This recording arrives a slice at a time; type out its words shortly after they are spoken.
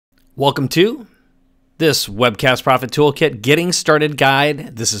Welcome to this Webcast Profit Toolkit Getting Started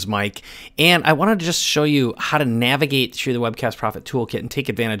Guide. This is Mike, and I wanted to just show you how to navigate through the Webcast Profit Toolkit and take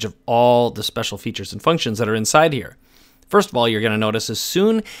advantage of all the special features and functions that are inside here. First of all, you're going to notice as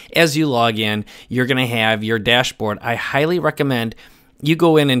soon as you log in, you're going to have your dashboard. I highly recommend you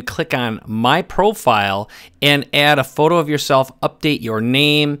go in and click on My Profile and add a photo of yourself, update your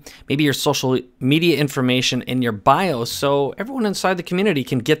name, maybe your social media information and your bio so everyone inside the community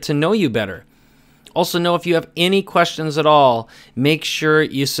can get to know you better. Also know if you have any questions at all, make sure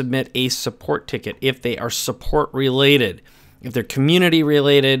you submit a support ticket if they are support related. If they're community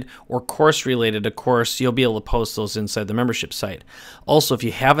related or course related, of course, you'll be able to post those inside the membership site. Also, if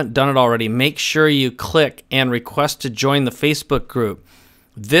you haven't done it already, make sure you click and request to join the Facebook group.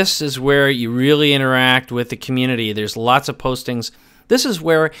 This is where you really interact with the community. There's lots of postings. This is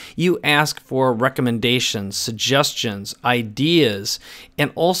where you ask for recommendations, suggestions, ideas,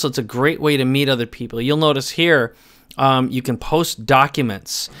 and also it's a great way to meet other people. You'll notice here you can post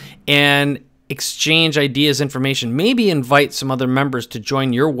documents and exchange ideas, information, maybe invite some other members to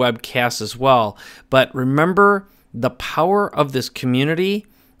join your webcast as well. But remember, the power of this community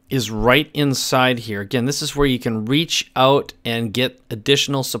is right inside here. Again, this is where you can reach out and get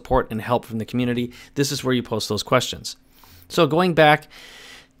additional support and help from the community. This is where you post those questions. So going back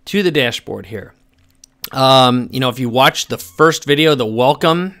to the dashboard here, if you watch the first video, the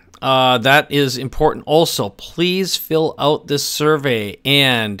welcome, that is important also. Please fill out this survey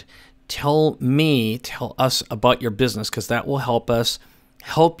and tell us about your business, because that will help us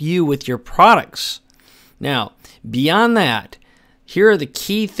help you with your products. Now, beyond that, here are the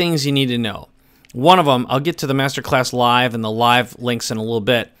key things you need to know. One of them, I'll get to the Masterclass Live and the live links in a little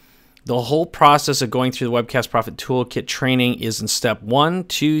bit. The whole process of going through the Webcast Profit Toolkit training is in step 1,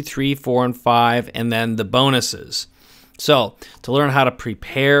 2, 3, 4, and 5, and then the bonuses. So, to learn how to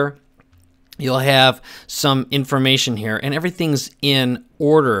prepare, you'll have some information here, and everything's in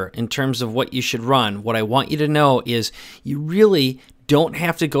order in terms of what you should run. What I want you to know is you really don't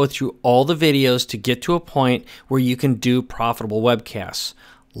have to go through all the videos to get to a point where you can do profitable webcasts.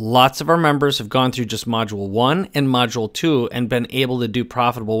 Lots of our members have gone through just Module 1 and Module 2 and been able to do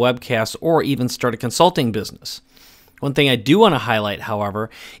profitable webcasts or even start a consulting business. One thing I do want to highlight, however,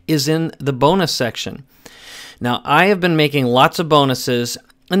 is in the bonus section. Now, I have been making lots of bonuses,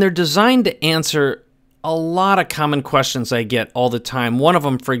 and they're designed to answer a lot of common questions I get all the time. One of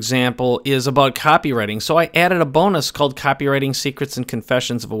them, for example, is about copywriting. So I added a bonus called Copywriting Secrets and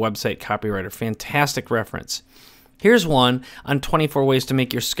Confessions of a Website Copywriter. Fantastic reference. Here's one on 24 ways to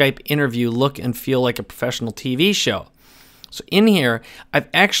make your Skype interview look and feel like a professional TV show. So in here, I've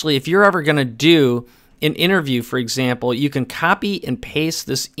actually, if you're ever going to do an interview, for example, you can copy and paste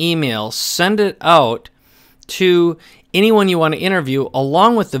this email, send it out to anyone you want to interview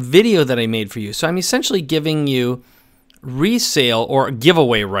along with the video that I made for you. So I'm essentially giving you resale or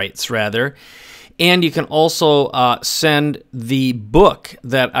giveaway rights rather. And you can also send the book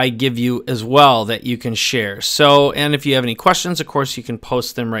that I give you as well that you can share. So, and if you have any questions, of course, you can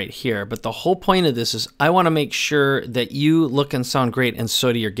post them right here. But the whole point of this is I want to make sure that you look and sound great, and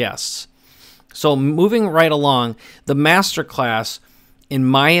so do your guests. So moving right along, the masterclass, in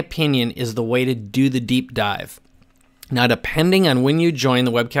my opinion, is the way to do the deep dive. Now, depending on when you join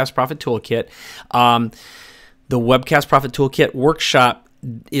the Webcast Profit Toolkit, the Webcast Profit Toolkit workshop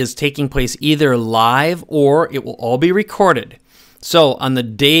is taking place either live or it will all be recorded. So on the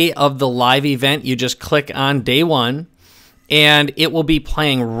day of the live event, you just click on day 1, and it will be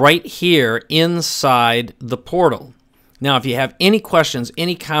playing right here inside the portal. Now, if you have any questions,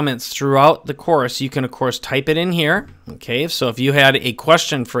 any comments throughout the course, you can, of course, type it in here. Okay, so if you had a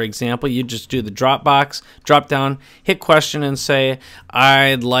question, for example, you just do the drop down, hit question, and say,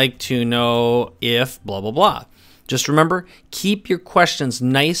 I'd like to know if blah, blah, blah. Just remember, keep your questions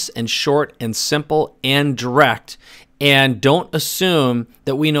nice and short and simple and direct, and don't assume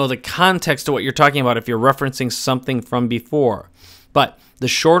that we know the context of what you're talking about if you're referencing something from before. But the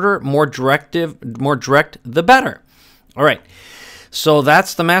shorter, more direct, the better. All right, so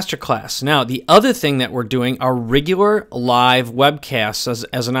that's the masterclass. Now, the other thing that we're doing are regular live webcasts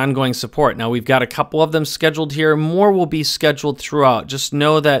as an ongoing support. Now, we've got a couple of them scheduled here. More will be scheduled throughout. Just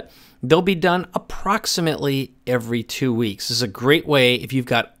know that they'll be done approximately every 2 weeks. This is a great way if you've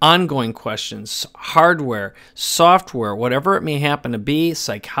got ongoing questions, hardware, software, whatever it may happen to be,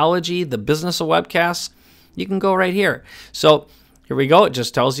 psychology, the business of webcasts, you can go right here. So here we go. It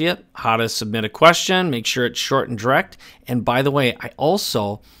just tells you how to submit a question. Make sure it's short and direct. And by the way, I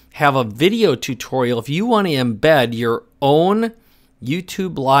also have a video tutorial if you want to embed your own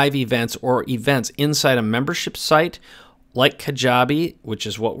YouTube live events or events inside a membership site like Kajabi, which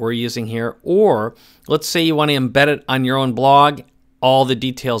is what we're using here, or let's say you want to embed it on your own blog, all the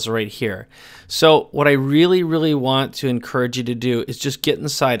details are right here. So what I really, really want to encourage you to do is just get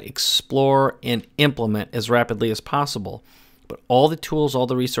inside, explore, and implement as rapidly as possible. But all the tools, all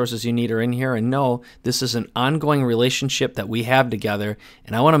the resources you need are in here, and know this is an ongoing relationship that we have together,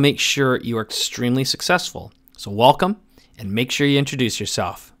 and I want to make sure you are extremely successful. So welcome, and make sure you introduce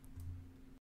yourself.